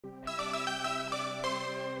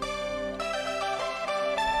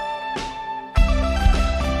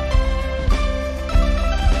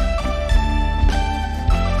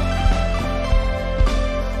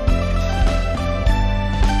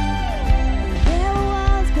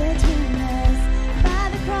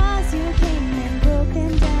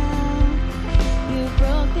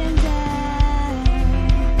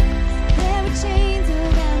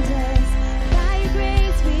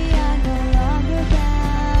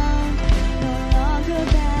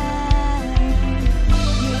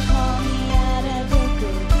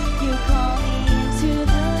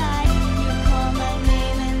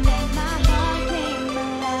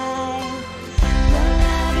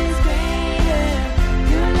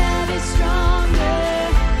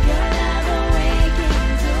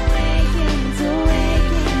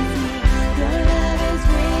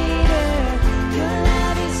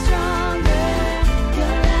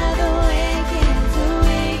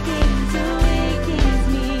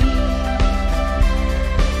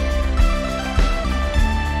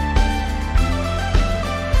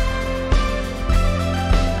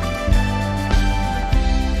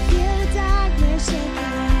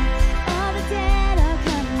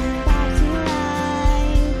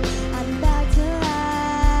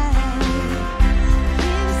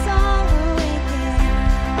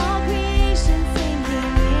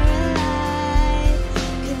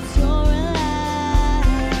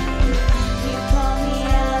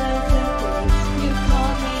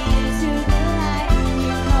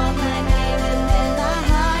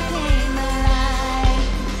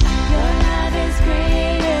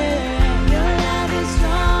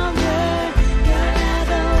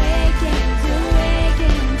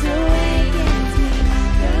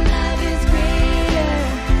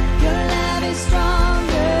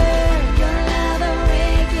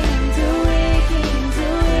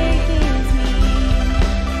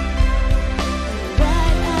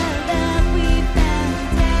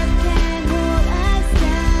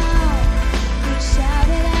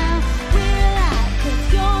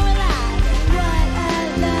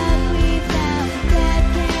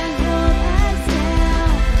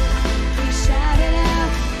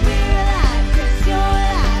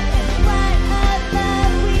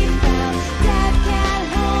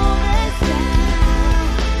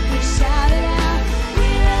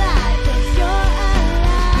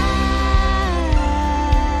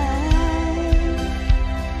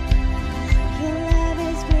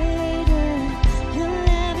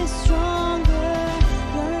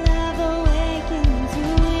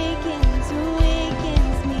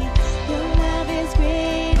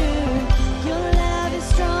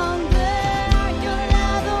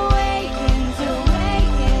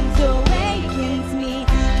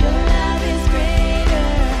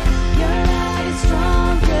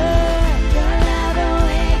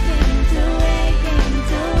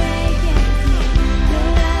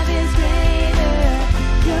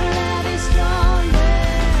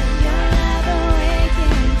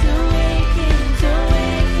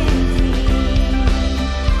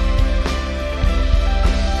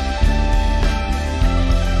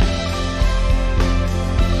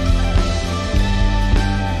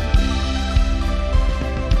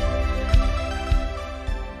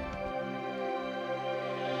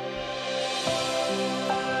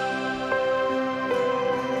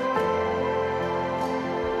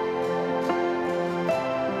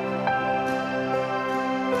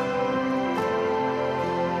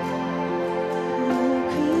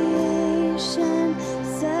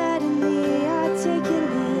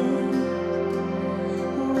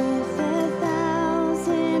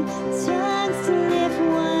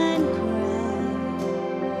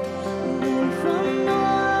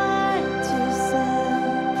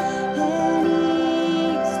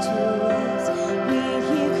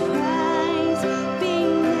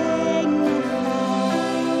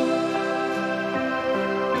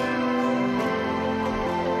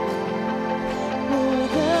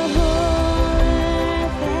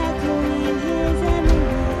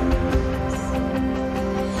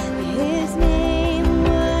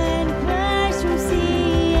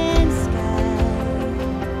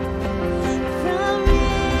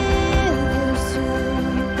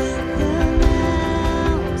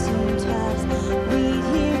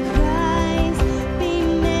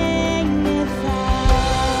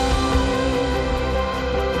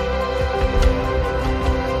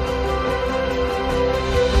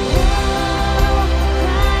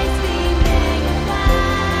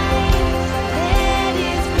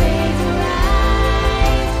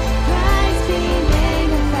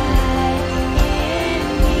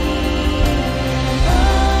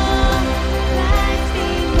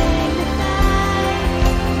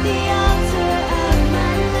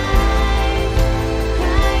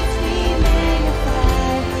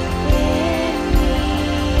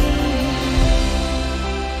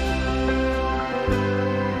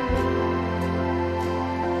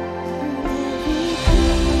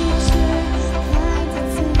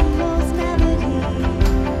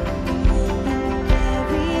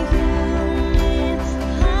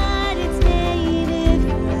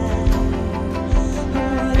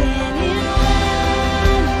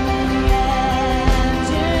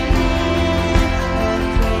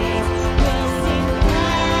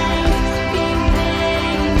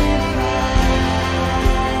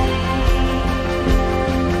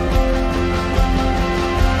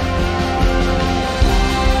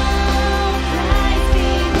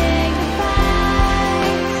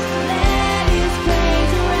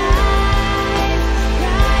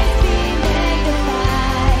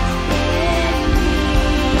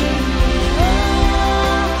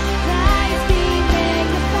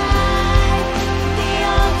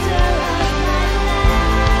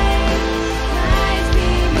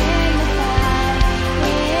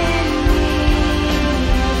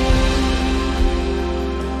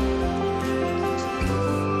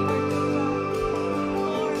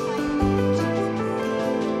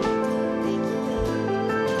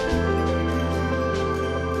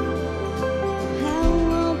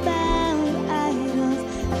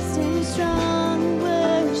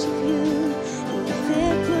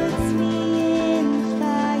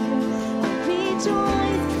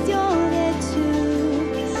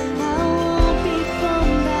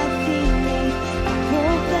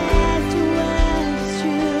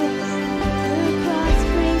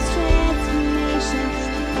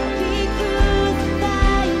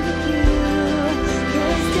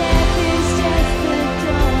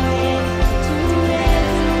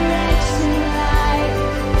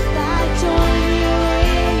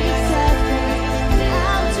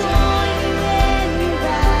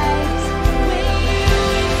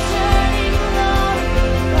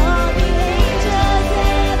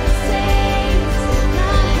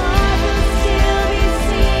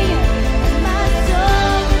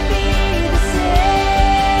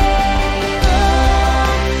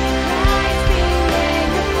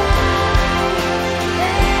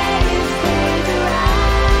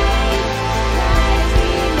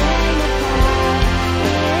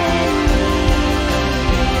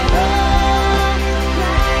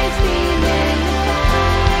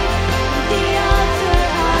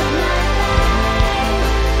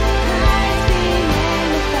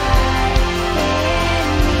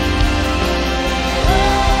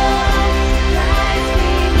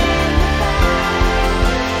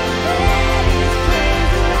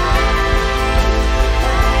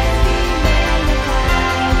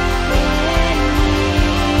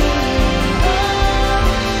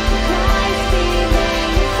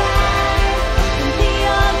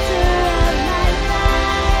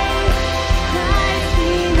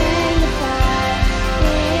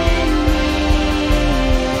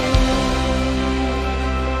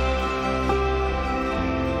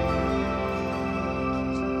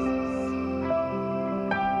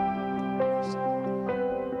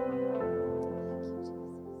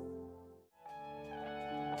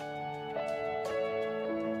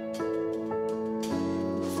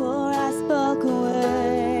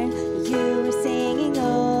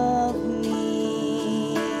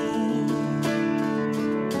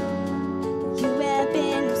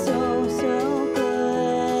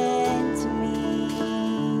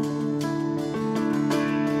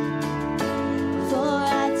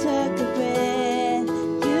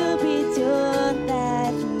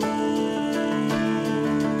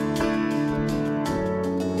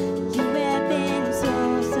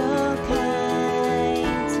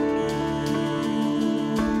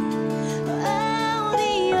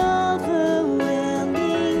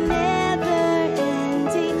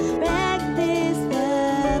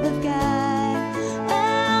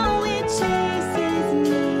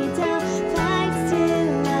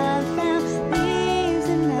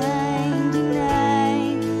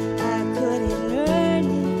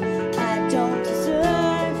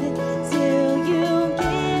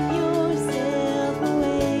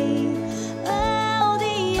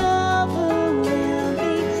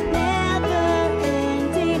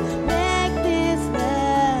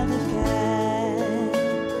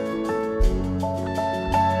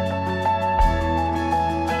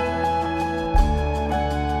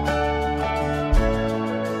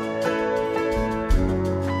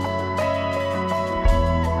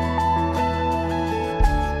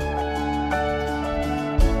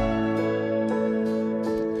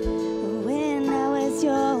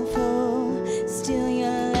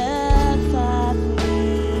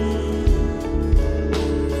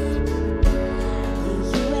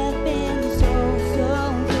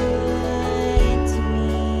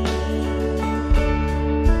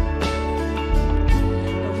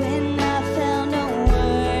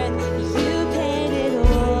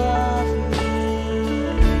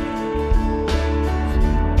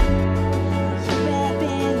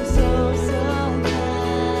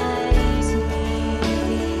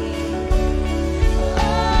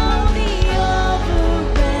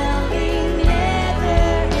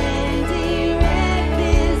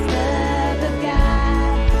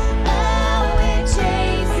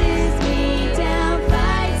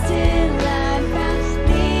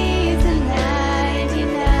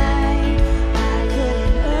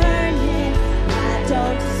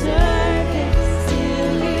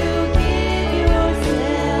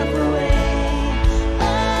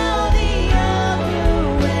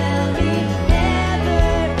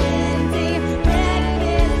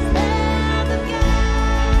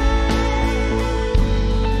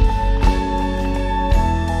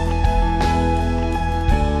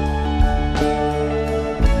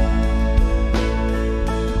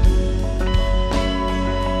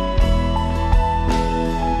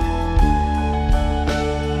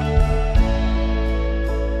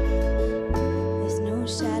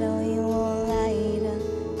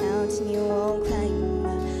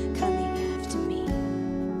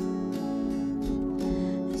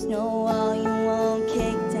no wall you won't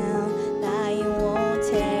kick down, lie you won't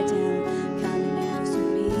tear down, coming after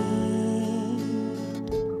me.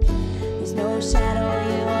 There's no shadow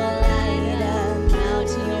you won't light up,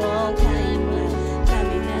 mountain you won't climb up,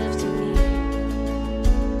 coming after me.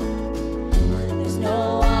 There's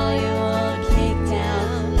no wall you won't kick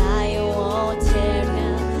down, lie you won't tear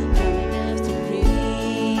down, coming after me.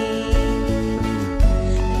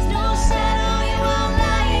 There's no shadow you won't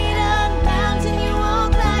light up, mountain you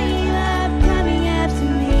won't climb up, coming after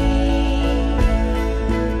me.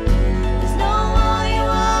 There's no wall you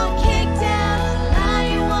won't kick down, lie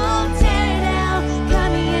you won't tear down,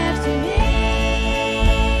 coming after me.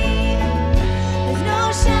 There's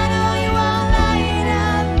no shadow you won't light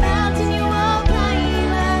up, mountain you won't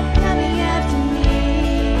climb up, coming after me.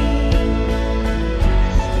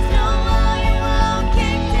 There's no wall you won't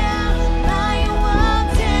kick down, lie you won't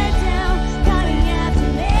tear down, coming after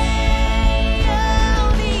me.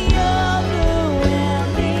 Oh, the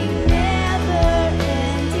overwhelming,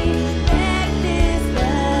 never-ending, reckless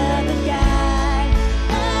love of God.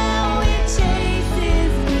 Oh, it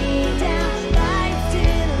chases me down, life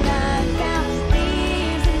till I'm found,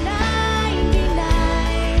 leaves a 99.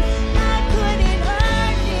 I couldn't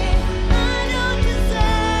earn it, I don't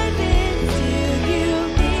deserve it, till you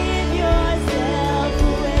give yourself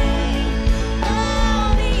away.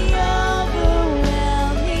 Oh, the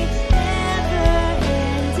overwhelming,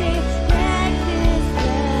 never-ending, reckless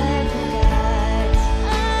love of God.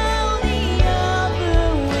 Oh, the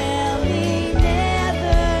overwhelming,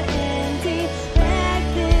 never-ending,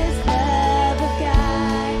 reckless love of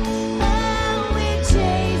God. Oh, it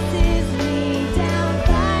chases me down,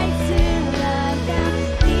 fights till I'm found,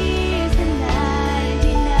 leaves the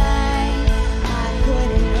 99. I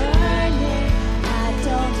couldn't earn it, I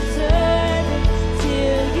don't deserve it,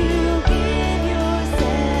 till you give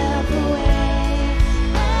yourself away.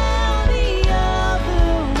 Oh, the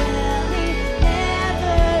overwhelming,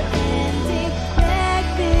 never-ending,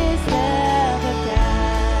 reckless love of God.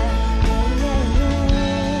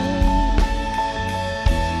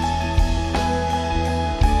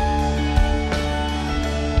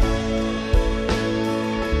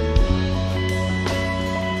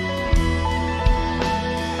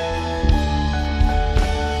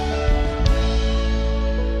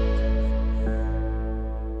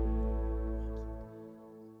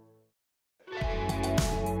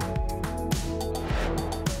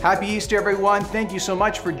 Happy Easter, everyone. Thank you so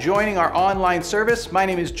much for joining our online service. My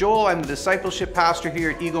name is Joel. I'm the discipleship pastor here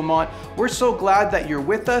at Eaglemont. We're so glad that you're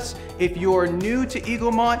with us. If you're new to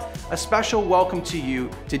Eaglemont, a special welcome to you.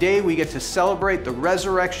 Today we get to celebrate the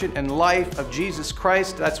resurrection and life of Jesus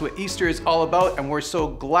Christ. That's what Easter is all about, and we're so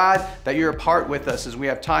glad that you're a part with us as we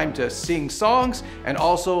have time to sing songs and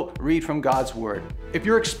also read from God's Word. If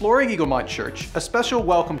you're exploring Eaglemont Church, a special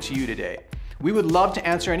welcome to you today. We would love to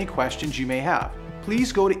answer any questions you may have.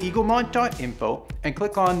 Please go to eaglemont.info and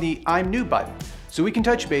click on the I'm New button so we can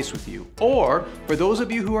touch base with you. Or for those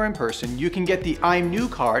of you who are in person, you can get the I'm New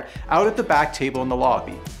card out at the back table in the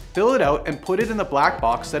lobby. Fill it out and put it in the black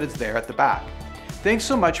box that is there at the back. Thanks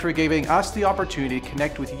so much for giving us the opportunity to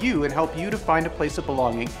connect with you and help you to find a place of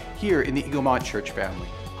belonging here in the Eaglemont Church family.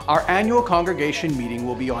 Our annual congregation meeting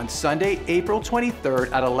will be on Sunday, April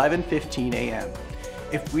 23rd at 11:15 a.m.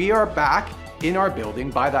 If we are back in our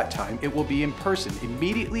building by that time, it will be in person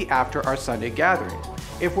immediately after our Sunday gathering.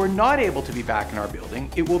 If we're not able to be back in our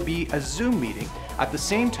building, it will be a Zoom meeting at the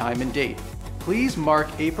same time and date. Please mark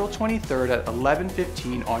April 23rd at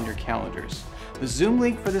 11:15 on your calendars. The Zoom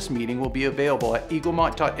link for this meeting will be available at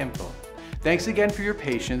eaglemont.info. Thanks again for your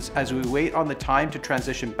patience as we wait on the time to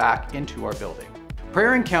transition back into our building.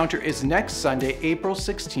 Prayer Encounter is next Sunday, April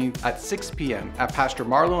 16th at 6 p.m. at Pastor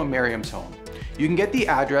Marlo and Miriam's home. You can get the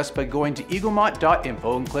address by going to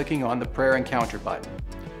eaglemont.info and clicking on the Prayer Encounter button.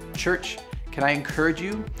 Church, can I encourage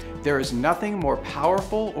you? There is nothing more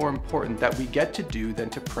powerful or important that we get to do than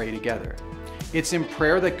to pray together. It's in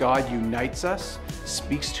prayer that God unites us,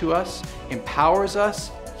 speaks to us, empowers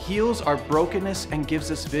us, heals our brokenness, and gives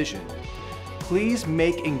us vision. Please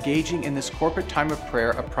make engaging in this corporate time of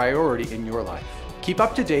prayer a priority in your life. Keep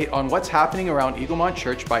up to date on what's happening around Eaglemont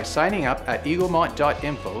Church by signing up at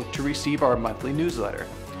eaglemont.info to receive our monthly newsletter.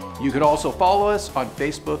 You can also follow us on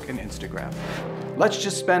Facebook and Instagram. Let's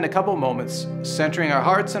just spend a couple moments centering our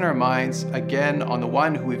hearts and our minds again on the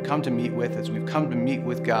one who we've come to meet with as we've come to meet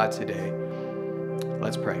with God today.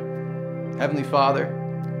 Let's pray. Heavenly Father,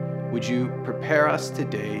 would you prepare us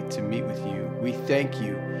today to meet with you? We thank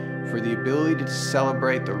you for the ability to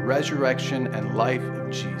celebrate the resurrection and life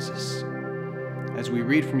of Jesus. As we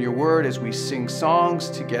read from your word, as we sing songs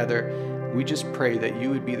together, we just pray that you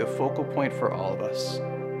would be the focal point for all of us.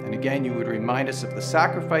 And And again, you would remind us of the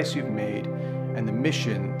sacrifice you've made and the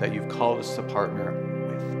mission that you've called us to partner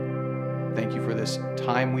with. Thank you for this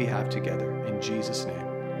time we have together. In Jesus' name,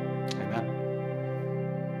 amen.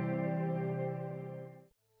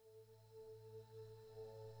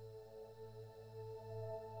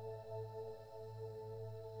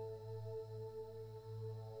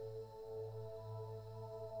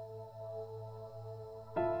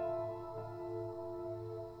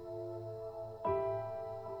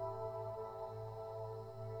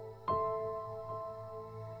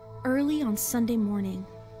 Early on Sunday morning,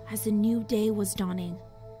 as the new day was dawning,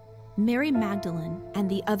 Mary Magdalene and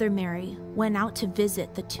the other Mary went out to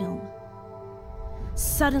visit the tomb.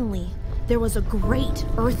 Suddenly, there was a great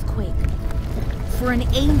earthquake, for an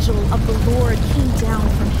angel of the Lord came down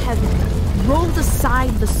from heaven, rolled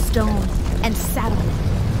aside the stone, and sat on it.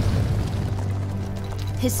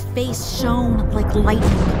 His face shone like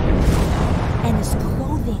lightning, and his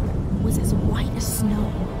clothing was as white as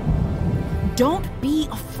snow. "Don't be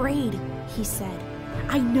afraid," he said.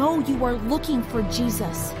 "I know you are looking for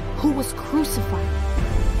Jesus, who was crucified.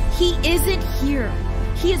 He isn't here.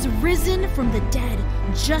 He is risen from the dead,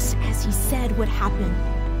 just as he said would happen.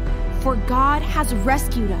 For God has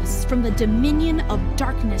rescued us from the dominion of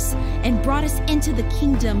darkness and brought us into the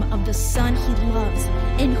kingdom of the Son he loves,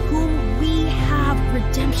 in whom we have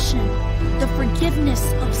redemption, the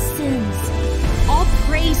forgiveness of sins. All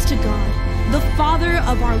praise to God, the Father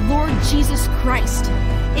of our Lord Jesus Christ.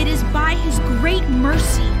 It is by his great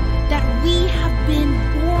mercy that we have been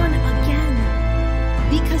born again,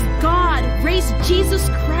 because God raised Jesus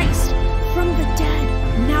Christ from the dead.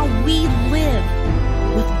 Now we live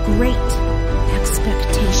with great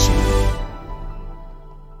expectation."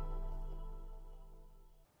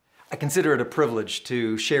 I consider it a privilege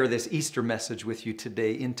to share this Easter message with you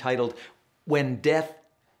today, entitled "When Death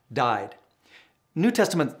Died." New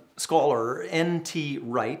Testament scholar N.T.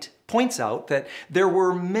 Wright points out that there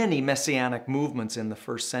were many messianic movements in the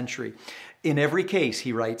first century. In every case,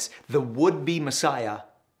 he writes, the would-be Messiah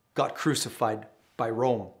got crucified by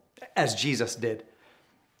Rome, as Jesus did.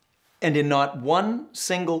 And in not one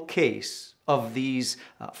single case of these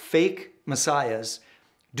fake messiahs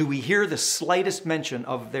do we hear the slightest mention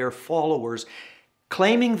of their followers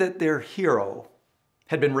claiming that their hero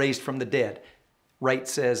had been raised from the dead. Wright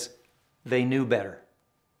says they knew better.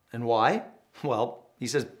 And why? Well, he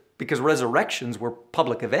says, because resurrections were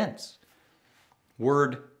public events.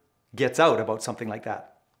 Word gets out about something like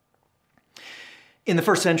that. In the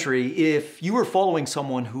first century, if you were following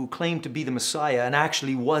someone who claimed to be the Messiah and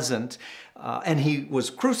actually wasn't, and he was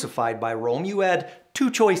crucified by Rome, you had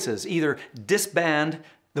two choices: either disband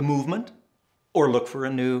the movement or look for a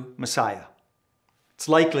new Messiah. It's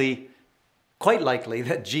likely, quite likely,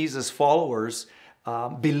 that Jesus' followers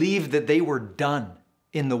believed that they were done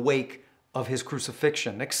in the wake of his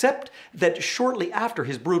crucifixion, except that shortly after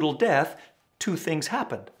his brutal death, two things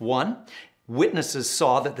happened. One, witnesses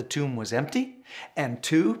saw that the tomb was empty, and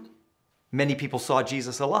two, many people saw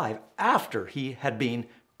Jesus alive after he had been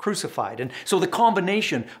crucified. And so the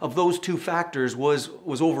combination of those two factors was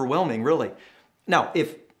overwhelming, really. Now,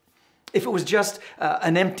 if it was just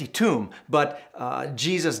an empty tomb, but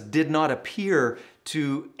Jesus did not appear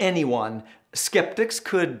to anyone, skeptics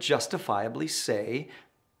could justifiably say,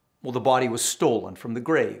 well, the body was stolen from the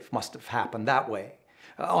grave. Must have happened that way.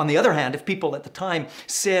 On the other hand, if people at the time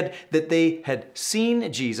said that they had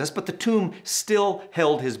seen Jesus, but the tomb still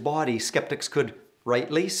held his body, skeptics could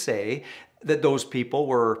rightly say that those people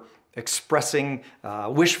were expressing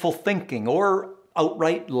wishful thinking or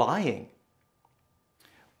outright lying.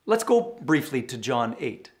 Let's go briefly to John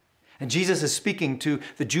 8. And Jesus is speaking to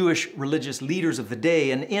the Jewish religious leaders of the day.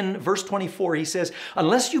 And in verse 24, he says,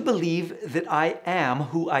 "Unless you believe that I am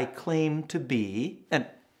who I claim to be," and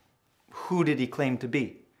who did he claim to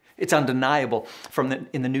be? It's undeniable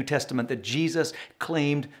in the New Testament that Jesus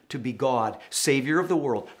claimed to be God, Savior of the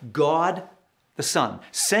world, God the Son,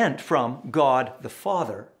 sent from God the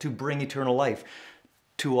Father to bring eternal life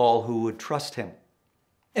to all who would trust him.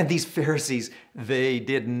 And these Pharisees, they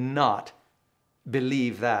did not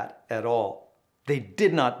believe that at all. They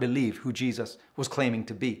did not believe who Jesus was claiming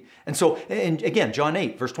to be. And so, and again, John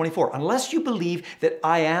 8, verse 24, "Unless you believe that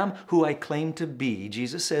I am who I claim to be,"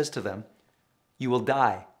 Jesus says to them, "you will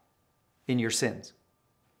die in your sins."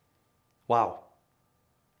 Wow.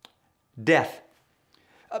 Death,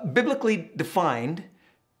 biblically defined,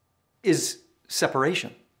 is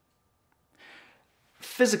separation.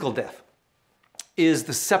 Physical death is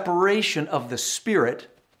the separation of the spirit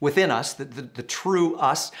within us, the true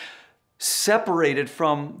us, separated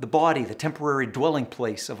from the body, the temporary dwelling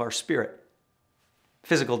place of our spirit.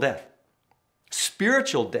 Physical death.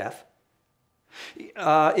 spiritual death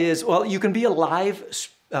is, well, you can be alive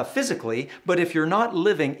physically, but if you're not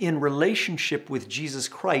living in relationship with Jesus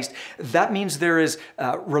Christ, that means there is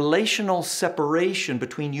relational separation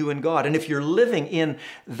between you and God. And if you're living in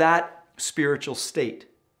that spiritual state,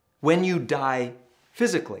 when you die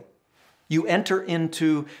physically, you enter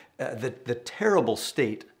into the terrible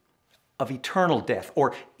state of eternal death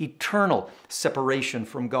or eternal separation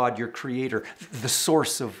from God, your Creator, the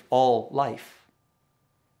source of all life.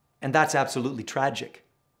 And that's absolutely tragic,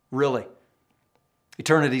 really.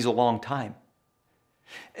 Eternity is a long time.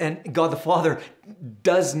 And God the Father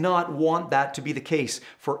does not want that to be the case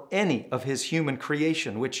for any of His human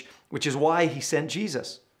creation, which is why He sent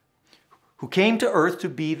Jesus, who came to earth to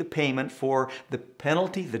be the payment for the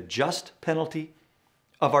penalty, the just penalty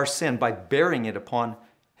of our sin by bearing it upon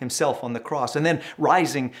Himself on the cross, and then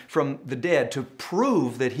rising from the dead to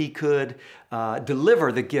prove that He could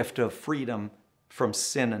deliver the gift of freedom from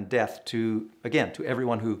sin and death to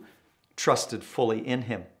everyone who trusted fully in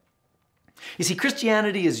Him. You see,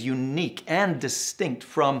 Christianity is unique and distinct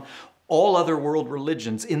from all other world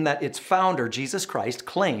religions in that its founder, Jesus Christ,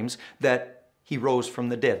 claims that He rose from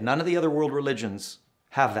the dead. None of the other world religions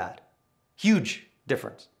have that. Huge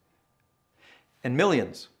difference. And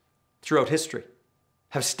millions throughout history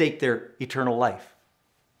have staked their eternal life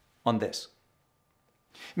on this.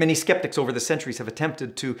 Many skeptics over the centuries have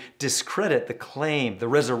attempted to discredit the claim, the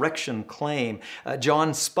resurrection claim.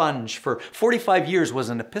 John Sponge, for 45 years, was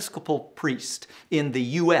an Episcopal priest in the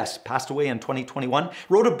U.S., passed away in 2021,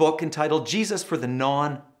 wrote a book entitled Jesus for the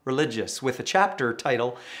Non-Religious, with a chapter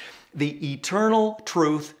title, The Eternal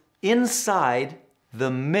Truth Inside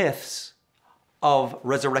the Myths of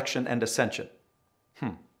Resurrection and Ascension.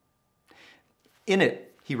 In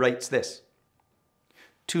it, he writes this: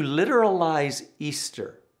 to literalize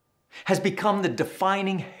Easter has become the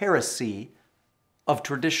defining heresy of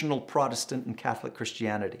traditional Protestant and Catholic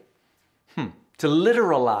Christianity. To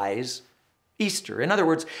literalize Easter. In other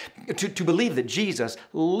words, to believe that Jesus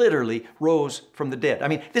literally rose from the dead. I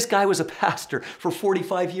mean, this guy was a pastor for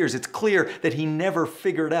 45 years. It's clear that he never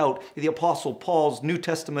figured out the Apostle Paul's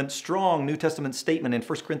strong New Testament statement in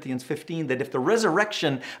 1 Corinthians 15 that if the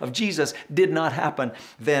resurrection of Jesus did not happen,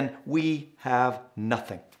 then we have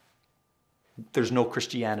nothing. There's no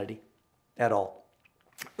Christianity at all.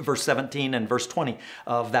 Verse 17 and verse 20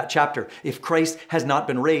 of that chapter. If Christ has not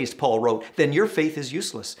been raised, Paul wrote, then your faith is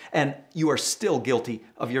useless and you are still guilty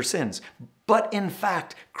of your sins. But in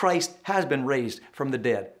fact, Christ has been raised from the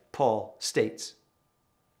dead, Paul states.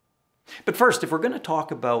 But first, if we're going to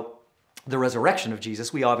talk about the resurrection of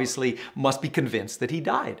Jesus, we obviously must be convinced that He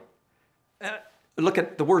died. Look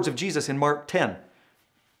at the words of Jesus in Mark 10,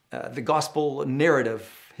 the gospel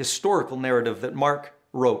narrative, historical narrative that Mark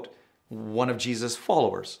wrote, one of Jesus'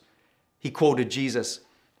 followers. He quoted Jesus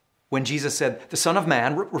when Jesus said, the Son of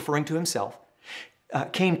Man, referring to Himself,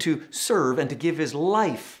 came to serve and to give His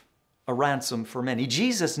life a ransom for many.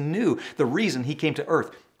 Jesus knew the reason He came to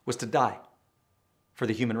earth was to die for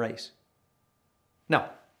the human race. Now,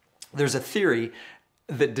 there's a theory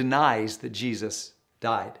that denies that Jesus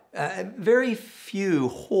died. Very few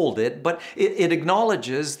hold it, but it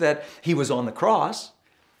acknowledges that He was on the cross,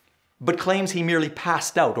 but claims He merely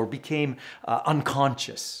passed out or became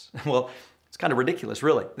unconscious. Well, it's kind of ridiculous,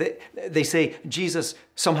 really. They say Jesus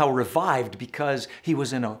somehow revived because He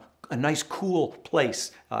was in a nice, cool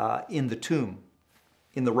place in the tomb,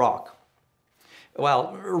 in the rock.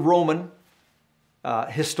 Well, Roman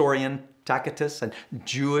historian Tacitus and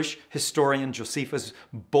Jewish historian Josephus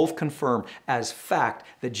both confirm as fact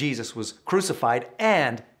that Jesus was crucified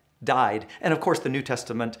and died. And of course, the New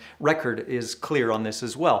Testament record is clear on this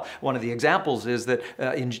as well. One of the examples is that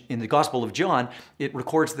in the Gospel of John, it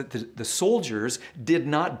records that the soldiers did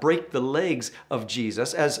not break the legs of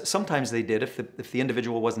Jesus, as sometimes they did if the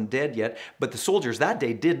individual wasn't dead yet. But the soldiers that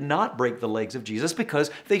day did not break the legs of Jesus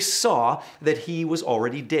because they saw that He was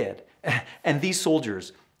already dead. And these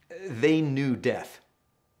soldiers, they knew death.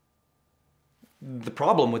 The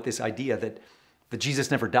problem with this idea that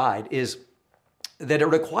Jesus never died is that it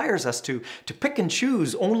requires us to pick and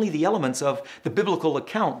choose only the elements of the biblical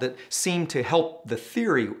account that seem to help the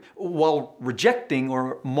theory while rejecting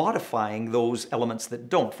or modifying those elements that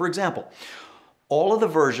don't. For example, all of the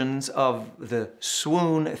versions of the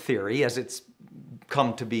swoon theory, as it's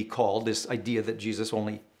come to be called, this idea that Jesus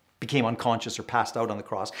only became unconscious or passed out on the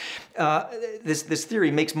cross, this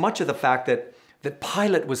theory makes much of the fact that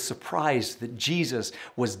Pilate was surprised that Jesus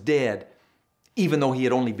was dead, even though He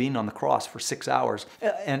had only been on the cross for 6 hours,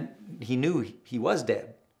 and he knew He was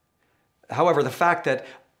dead. However, the fact that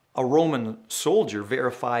a Roman soldier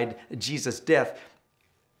verified Jesus' death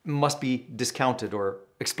must be discounted or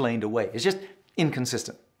explained away. It's just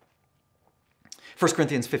inconsistent. 1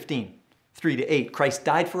 Corinthians 15, 3-8, Christ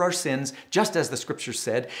died for our sins, just as the Scriptures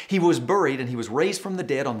said. He was buried and he was raised from the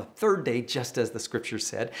dead on the third day, just as the Scriptures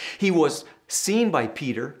said. He was seen by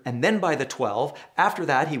Peter and then by the 12. After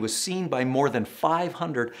that, he was seen by more than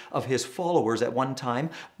 500 of his followers at one time,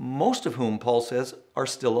 most of whom, Paul says, are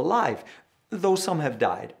still alive, though some have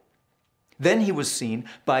died. Then he was seen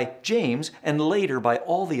by James and later by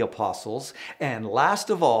all the apostles. And last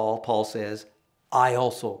of all, Paul says, I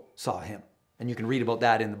also saw him. And you can read about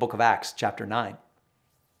that in the book of Acts, chapter 9.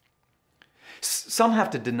 Some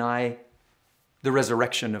have to deny the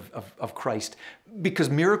resurrection of Christ because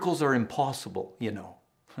miracles are impossible, you know.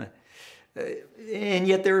 And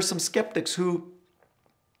yet there are some skeptics who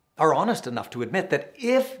are honest enough to admit that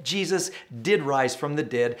if Jesus did rise from the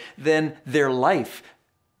dead, then their life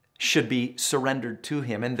should be surrendered to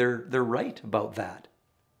him, and they're right about that.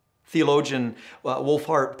 Theologian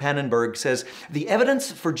Wolfhart Pannenberg says, the evidence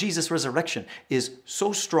for Jesus' resurrection is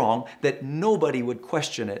so strong that nobody would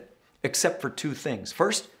question it except for two things.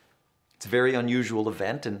 First, it's a very unusual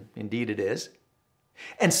event, and indeed it is.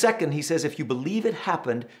 And second, he says, if you believe it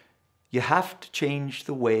happened, you have to change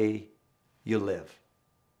the way you live.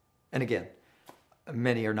 And again,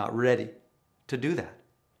 many are not ready to do that.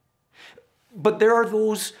 But there are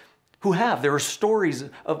those who have. There are stories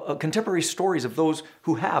of contemporary stories of those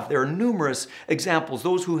who have. There are numerous examples,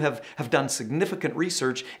 those who have done significant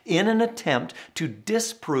research in an attempt to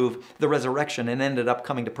disprove the resurrection and ended up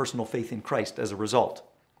coming to personal faith in Christ as a result.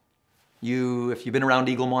 If you've been around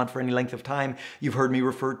Eaglemont for any length of time, you've heard me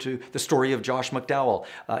refer to the story of Josh McDowell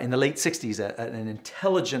in the late 60s, an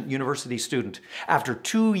intelligent university student. After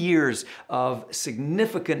 2 years of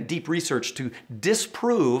significant deep research to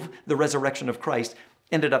disprove the resurrection of Christ,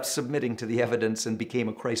 ended up submitting to the evidence and became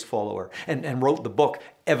a Christ follower and wrote the book,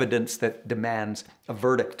 Evidence That Demands a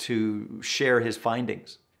Verdict, to share his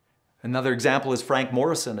findings. Another example is Frank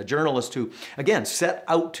Morrison, a journalist who, again, set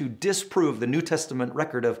out to disprove the New Testament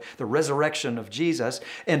record of the resurrection of Jesus,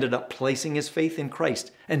 ended up placing his faith in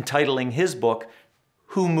Christ, entitling his book,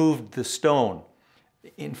 Who Moved the Stone?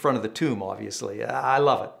 In front of the tomb, obviously. I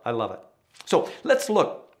love it. I love it. So let's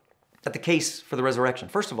look at the case for the resurrection.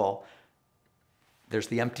 First of all, there's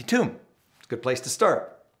the empty tomb. It's a good place to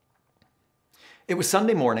start. It was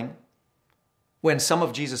Sunday morning when some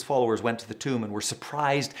of Jesus' followers went to the tomb and were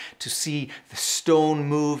surprised to see the stone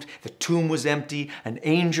moved, the tomb was empty, an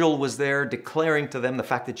angel was there declaring to them the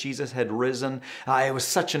fact that Jesus had risen. It was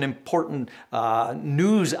such an important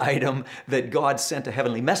news item that God sent a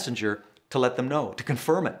heavenly messenger to let them know, to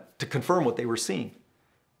confirm it, to confirm what they were seeing.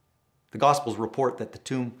 The Gospels report that the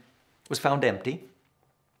tomb was found empty.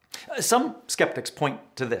 Some skeptics point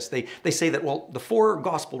to this. They say that, well, the four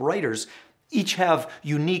gospel writers each have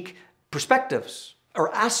unique perspectives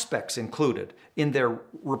or aspects included in their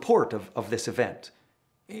report of this event.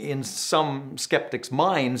 In some skeptics'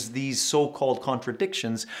 minds, these so-called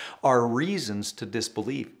contradictions are reasons to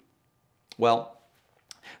disbelieve. Well,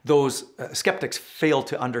 those skeptics fail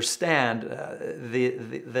to understand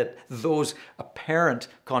that those apparent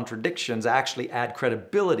contradictions actually add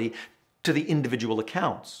credibility to the individual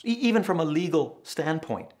accounts, even from a legal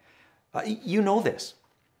standpoint. You know this.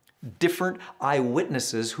 Different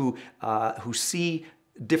eyewitnesses who see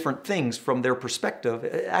different things from their perspective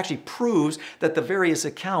actually proves that the various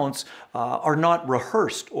accounts are not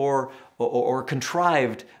rehearsed or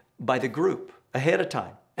contrived by the group ahead of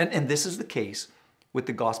time. And this is the case with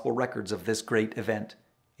the gospel records of this great event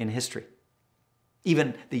in history.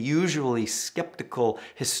 Even the usually skeptical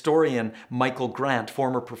historian Michael Grant,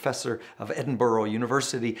 former professor of Edinburgh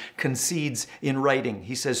University, concedes in writing.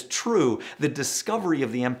 He says, true, the discovery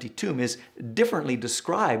of the empty tomb is differently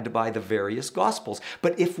described by the various Gospels.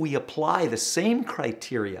 But if we apply the same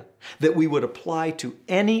criteria that we would apply to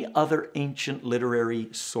any other ancient literary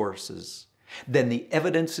sources, then the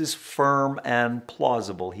evidence is firm and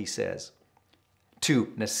plausible, he says,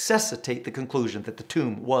 to necessitate the conclusion that the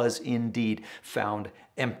tomb was indeed found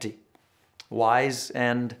empty. Wise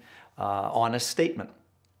and honest statement.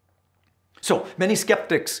 So many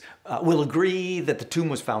skeptics will agree that the tomb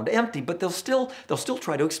was found empty, but they'll still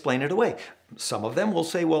try to explain it away. Some of them will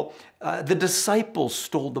say, well, the disciples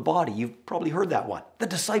stole the body. You've probably heard that one. The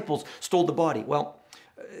disciples stole the body. Well,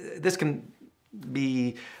 this can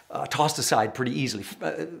be tossed aside pretty easily.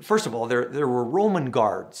 First of all, there were Roman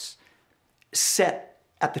guards set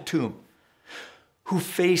at the tomb who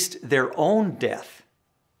faced their own death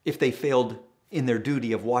if they failed in their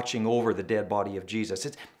duty of watching over the dead body of Jesus.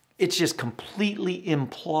 It's just completely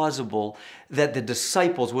implausible that the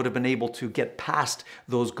disciples would have been able to get past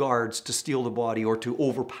those guards to steal the body or to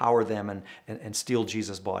overpower them and steal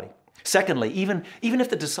Jesus' body. Secondly, even if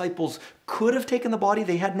the disciples could have taken the body,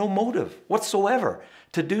 they had no motive whatsoever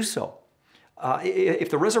to do so.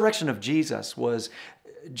 If the resurrection of Jesus was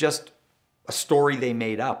just a story they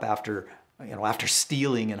made up after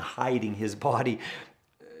stealing and hiding his body,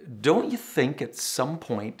 don't you think at some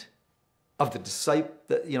point of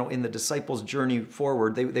in the disciples' journey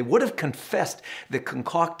forward, they would have confessed the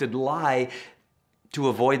concocted lie to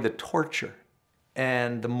avoid the torture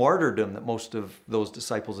and the martyrdom that most of those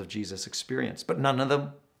disciples of Jesus experienced? But none of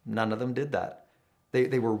them did that.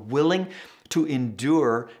 They were willing to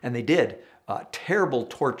endure, and they did, terrible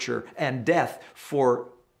torture and death for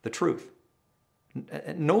the truth.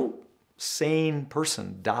 No sane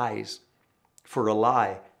person dies for a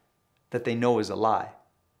lie that they know is a lie.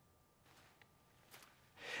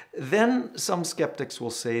 Then some skeptics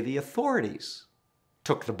will say the authorities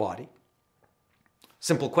took the body.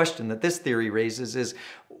 Simple question that this theory raises is,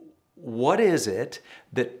 what is it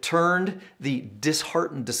that turned the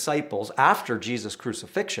disheartened disciples after Jesus'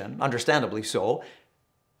 crucifixion, understandably so,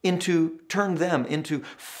 turned them into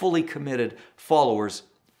fully committed followers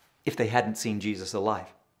if they hadn't seen Jesus alive?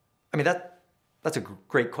 I mean, that's a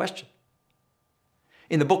great question.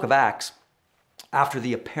 In the book of Acts, after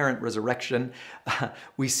the apparent resurrection,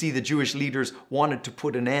 we see the Jewish leaders wanted to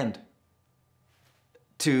put an end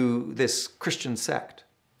to this Christian sect,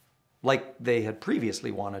 like they had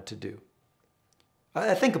previously wanted to do.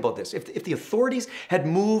 Think about this. If the authorities had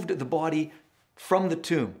moved the body from the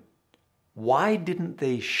tomb, why didn't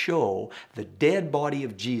they show the dead body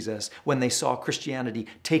of Jesus when they saw Christianity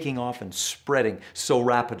taking off and spreading so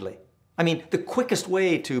rapidly? I mean, the quickest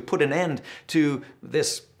way to put an end to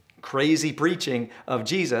this crazy preaching of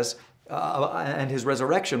Jesus and his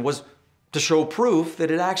resurrection was to show proof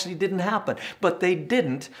that it actually didn't happen. But they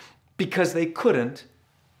didn't because they couldn't,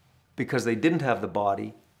 because they didn't have the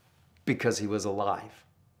body, because he was alive.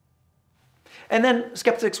 And then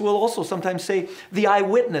skeptics will also sometimes say the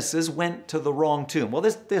eyewitnesses went to the wrong tomb. Well,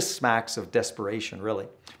 this smacks of desperation, really.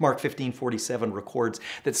 Mark 15:47 records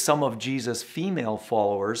that some of Jesus' female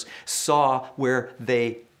followers saw where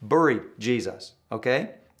they buried Jesus,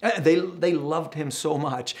 okay? They loved him so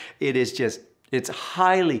much, it's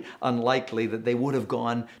highly unlikely that they would have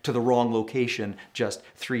gone to the wrong location just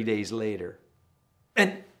 3 days later.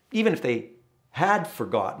 And even if they had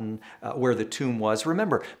forgotten where the tomb was,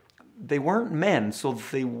 remember, they weren't men, so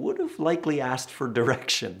they would have likely asked for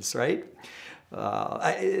directions, right?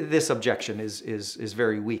 This objection is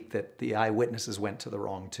very weak, that the eyewitnesses went to the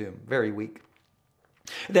wrong tomb. Very weak.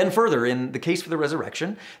 Then further, in the case for the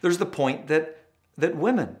resurrection, there's the point that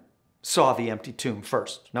women saw the empty tomb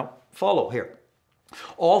first. Now, follow here.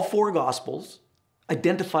 All four Gospels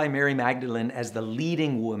identify Mary Magdalene as the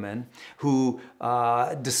leading woman who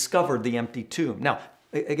discovered the empty tomb. Now,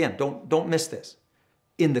 again, don't miss this.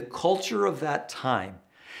 In the culture of that time,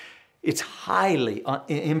 it's highly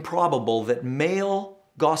improbable that male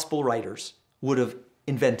Gospel writers would have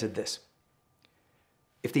invented this.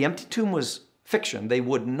 If the empty tomb was fiction, they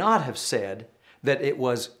would not have said that it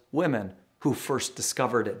was women who first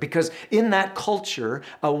discovered it, because in that culture,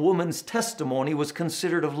 a woman's testimony was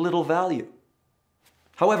considered of little value.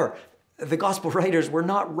 However, the Gospel writers were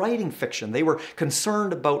not writing fiction. They were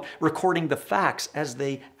concerned about recording the facts as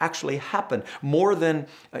they actually happened, more than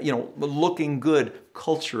looking good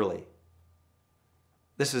culturally.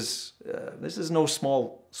 This is no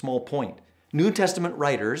small point. New Testament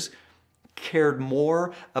writers cared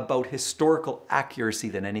more about historical accuracy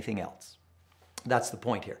than anything else. That's the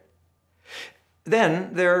point here.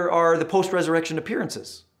 Then there are the post-resurrection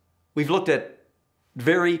appearances. We've looked at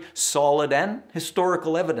very solid and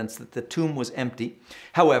historical evidence that the tomb was empty.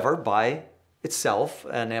 However, by itself,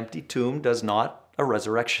 an empty tomb does not a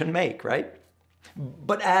resurrection make, right?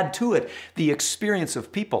 But add to it the experience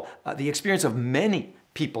of people, the experience of many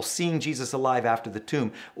people seeing Jesus alive after the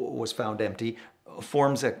tomb was found empty,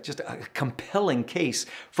 forms just a compelling case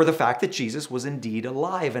for the fact that Jesus was indeed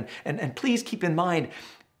alive. And please keep in mind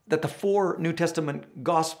that the four New Testament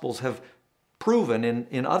Gospels have proven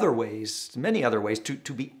in other ways, many other ways,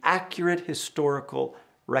 to be accurate historical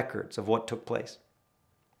records of what took place.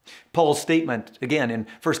 Paul's statement, again, in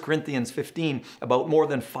 1 Corinthians 15, about more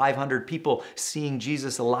than 500 people seeing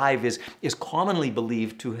Jesus alive is commonly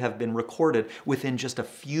believed to have been recorded within just a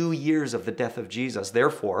few years of the death of Jesus.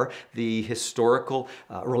 Therefore, the historical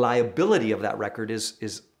reliability of that record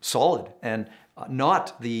is solid and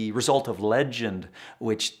not the result of legend,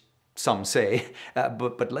 which some say,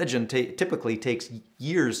 but legend typically takes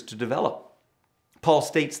years to develop. Paul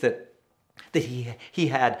states that he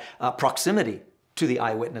had proximity to the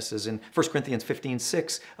eyewitnesses. In 1 Corinthians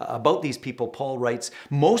 15:6, about these people, Paul writes,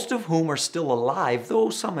 most of whom are still alive, though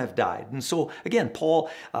some have died. And so, again,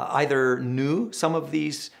 Paul either knew some of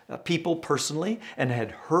these people personally and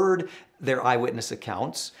had heard their eyewitness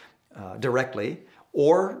accounts directly,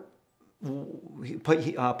 or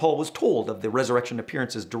Paul was told of the resurrection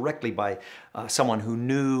appearances directly by someone who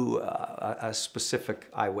knew a specific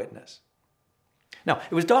eyewitness. Now,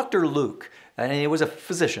 it was Dr. Luke, and he was a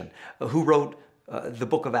physician, who wrote the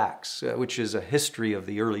book of Acts, which is a history of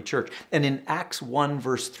the early church. And in Acts 1,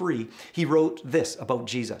 verse 3, he wrote this about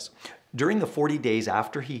Jesus. During the 40 days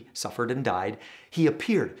after he suffered and died, he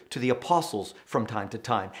appeared to the apostles from time to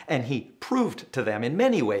time, and he proved to them in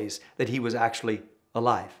many ways that he was actually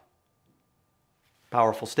alive.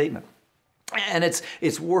 Powerful statement. And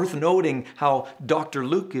it's worth noting how Dr.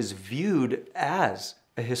 Luke is viewed as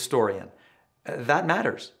a historian. That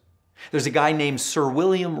matters. There's a guy named Sir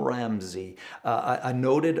William Ramsay, a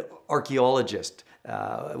noted archaeologist,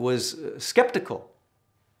 was skeptical.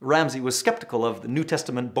 Ramsay was skeptical of the New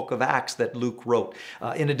Testament book of Acts that Luke wrote,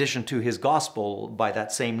 in addition to his gospel by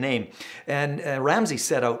that same name. And Ramsay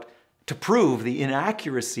set out to prove the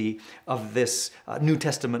inaccuracy of this New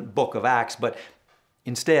Testament book of Acts, but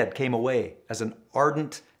instead came away as an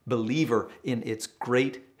ardent believer in its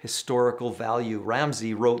great historical value.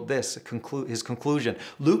 Ramsay wrote this, his conclusion: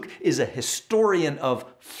 Luke is a historian of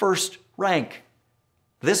first rank.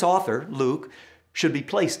 This author, Luke, should be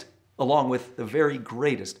placed along with the very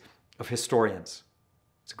greatest of historians.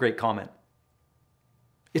 It's a great comment.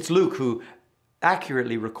 It's Luke who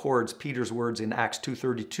accurately records Peter's words in Acts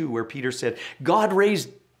 2:32, where Peter said, God raised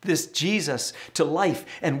this Jesus to life,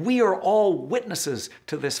 and we are all witnesses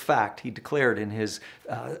to this fact, he declared in his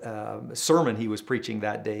sermon he was preaching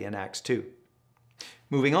that day in Acts 2.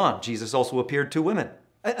 Moving on, Jesus also appeared to women.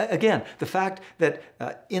 Again, the fact that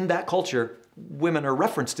in that culture, women are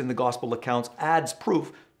referenced in the gospel accounts adds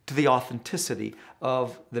proof to the authenticity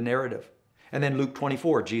of the narrative. And then Luke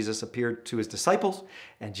 24, Jesus appeared to his disciples,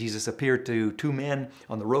 and Jesus appeared to two men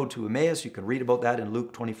on the road to Emmaus. You can read about that in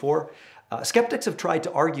Luke 24. Skeptics have tried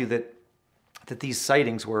to argue that these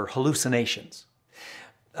sightings were hallucinations.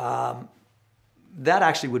 That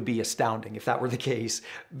actually would be astounding if that were the case,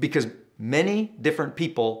 because many different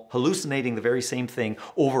people hallucinating the very same thing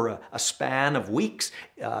over a span of weeks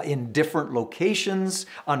in different locations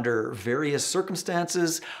under various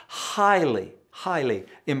circumstances, highly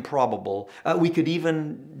improbable. We could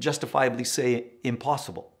even justifiably say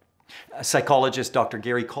impossible. Psychologist Dr.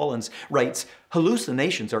 Gary Collins writes,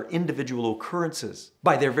 hallucinations are individual occurrences.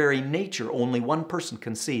 By their very nature, only one person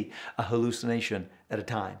can see a hallucination at a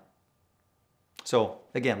time. So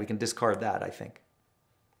again, we can discard that, I think.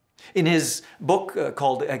 In his book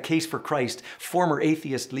called A Case for Christ, former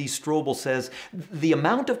atheist Lee Strobel says, the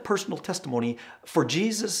amount of personal testimony for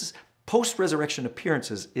Jesus' post-resurrection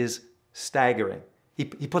appearances is staggering. He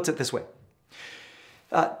puts it this way.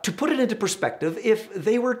 To put it into perspective, if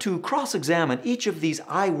they were to cross-examine each of these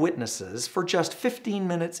eyewitnesses for just 15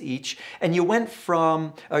 minutes each, and you went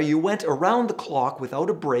around the clock without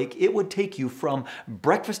a break, it would take you from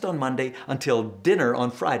breakfast on Monday until dinner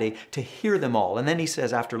on Friday to hear them all. And then he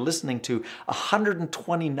says, after listening to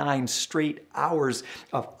 129 straight hours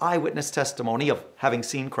of eyewitness testimony of having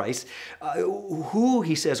seen Christ,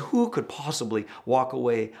 who could possibly walk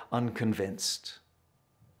away unconvinced?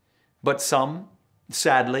 But some,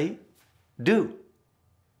 sadly, do.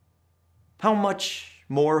 How much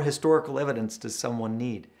more historical evidence does someone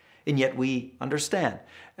need? And yet we understand,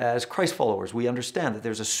 as Christ followers, we understand that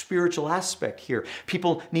there's a spiritual aspect here.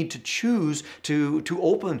 People need to choose to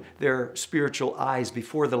open their spiritual eyes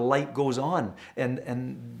before the light goes on, and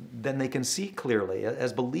then they can see clearly.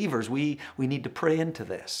 As believers, we need to pray into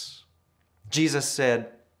this. Jesus said,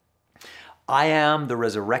 I am the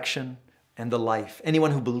resurrection and the life.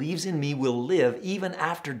 Anyone who believes in me will live even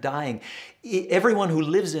after dying. Everyone who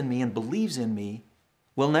lives in me and believes in me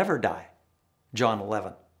will never die. John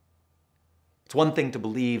 11. It's one thing to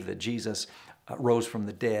believe that Jesus rose from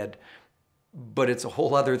the dead, but it's a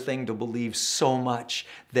whole other thing to believe so much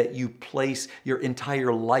that you place your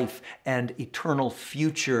entire life and eternal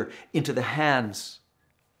future into the hands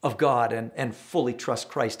of God and fully trust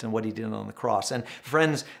Christ and what he did on the cross. And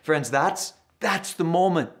friends, that's the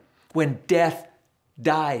moment when death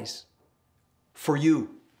dies for you.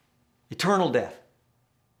 Eternal death.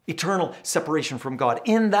 Eternal separation from God.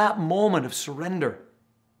 In that moment of surrender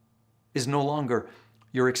is no longer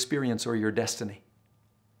your experience or your destiny.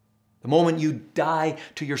 The moment you die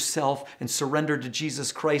to yourself and surrender to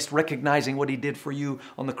Jesus Christ, recognizing what he did for you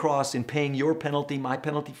on the cross in paying your penalty, my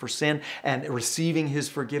penalty for sin, and receiving his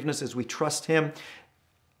forgiveness as we trust him,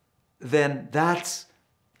 then that's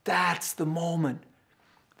the moment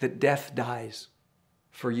that death dies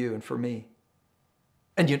for you and for me.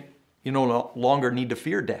 And you no longer need to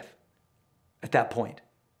fear death at that point.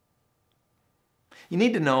 You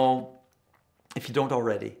need to know, if you don't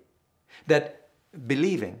already, that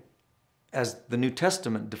believing, as the New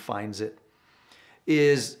Testament defines it,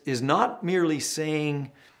 is not merely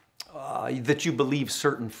saying that you believe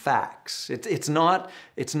certain facts. It's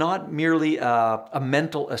not merely a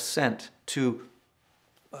mental assent to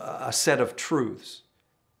a set of truths.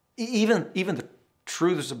 Even the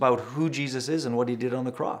truths about who Jesus is and what he did on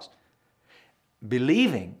the cross.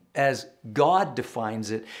 Believing, as God defines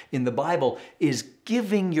it in the Bible, is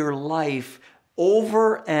giving your life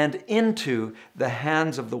over and into the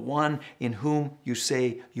hands of the one in whom you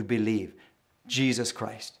say you believe, Jesus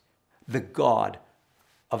Christ, the God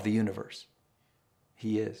of the universe.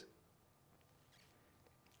 He is.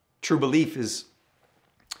 True belief is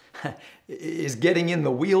getting in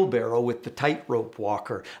the wheelbarrow with the tightrope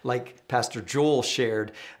walker, like Pastor Joel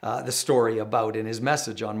shared the story about in his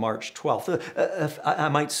message on March 12th. I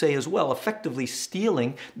might say as well, effectively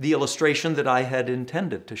stealing the illustration that I had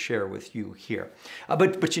intended to share with you here.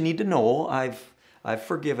 But you need to know I've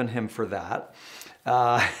forgiven him for that.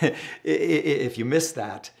 If you missed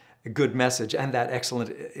that good message and that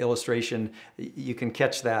excellent illustration, you can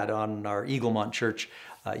catch that on our Eaglemont Church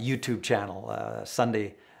YouTube channel,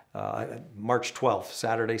 Sunday, March 12th,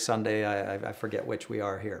 Saturday, Sunday, I forget which we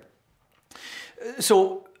are here.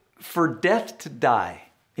 So for death to die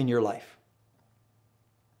in your life,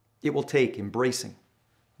 it will take embracing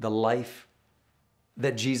the life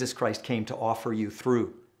that Jesus Christ came to offer you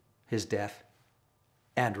through his death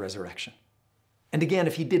and resurrection. And again,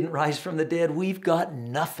 if he didn't rise from the dead, we've got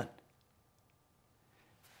nothing.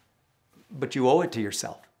 But you owe it to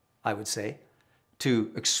yourself, I would say,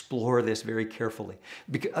 to explore this very carefully.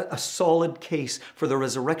 A solid case for the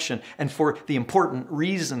resurrection and for the important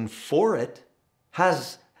reason for it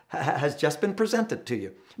has just been presented to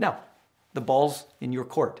you. Now, the ball's in your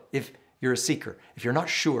court. If you're a seeker, if you're not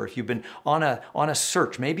sure, if you've been on a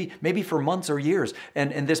search, maybe for months or years,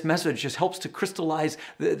 and this message just helps to crystallize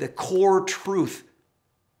the core truth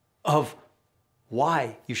of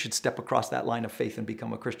why you should step across that line of faith and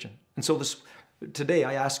become a Christian. And so today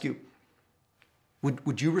I ask you,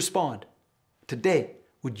 would you respond? Today,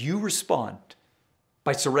 would you respond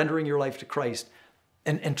by surrendering your life to Christ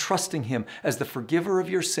and trusting him as the forgiver of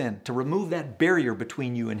your sin to remove that barrier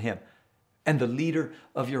between you and him and the leader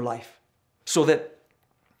of your life? So that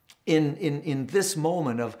in this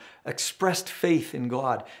moment of expressed faith in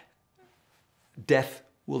God, death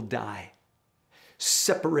will die.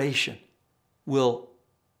 Separation will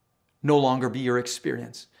no longer be your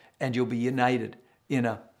experience, and you'll be united in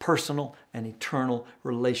a personal and eternal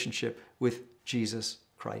relationship with Jesus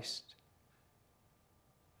Christ.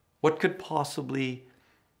 What could possibly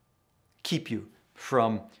keep you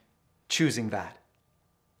from choosing that?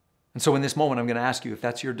 And so in this moment, I'm going to ask you if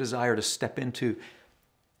that's your desire to step into,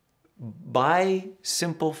 by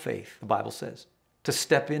simple faith, the Bible says, to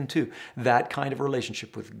step into that kind of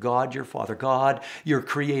relationship with God, your Father, God, your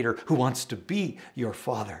Creator, who wants to be your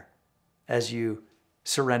Father as you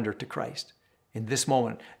surrender to Christ. In this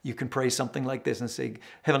moment, you can pray something like this and say,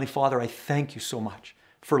 Heavenly Father, I thank you so much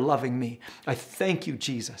for loving me. I thank you,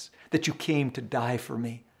 Jesus, that you came to die for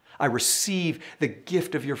me. I receive the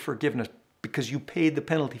gift of your forgiveness because you paid the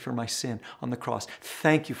penalty for my sin on the cross.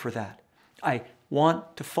 Thank you for that. I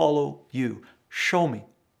want to follow you. Show me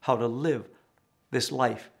how to live this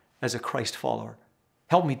life as a Christ follower.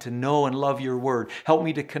 Help me to know and love your word. Help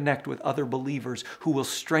me to connect with other believers who will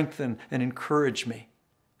strengthen and encourage me.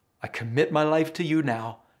 I commit my life to you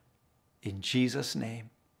now. In Jesus'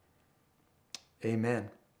 name,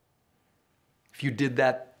 amen. If you did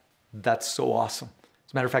that, that's so awesome.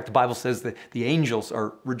 As a matter of fact, the Bible says that the angels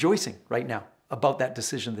are rejoicing right now about that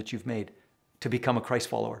decision that you've made to become a Christ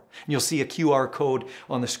follower. And you'll see a QR code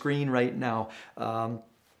on the screen right now. You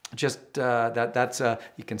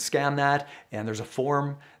can scan that, and there's a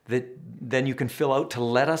form that then you can fill out to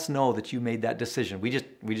let us know that you made that decision. We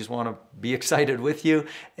just want to be excited with you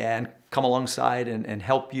and come alongside and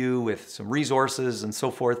help you with some resources and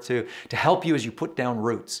so forth to help you as you put down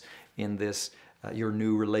roots in this your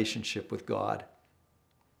new relationship with God.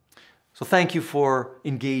 So thank you for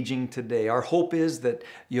engaging today. Our hope is that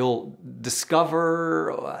you'll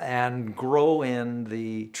discover and grow in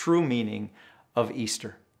the true meaning of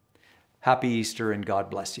Easter. Happy Easter and God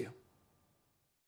bless you.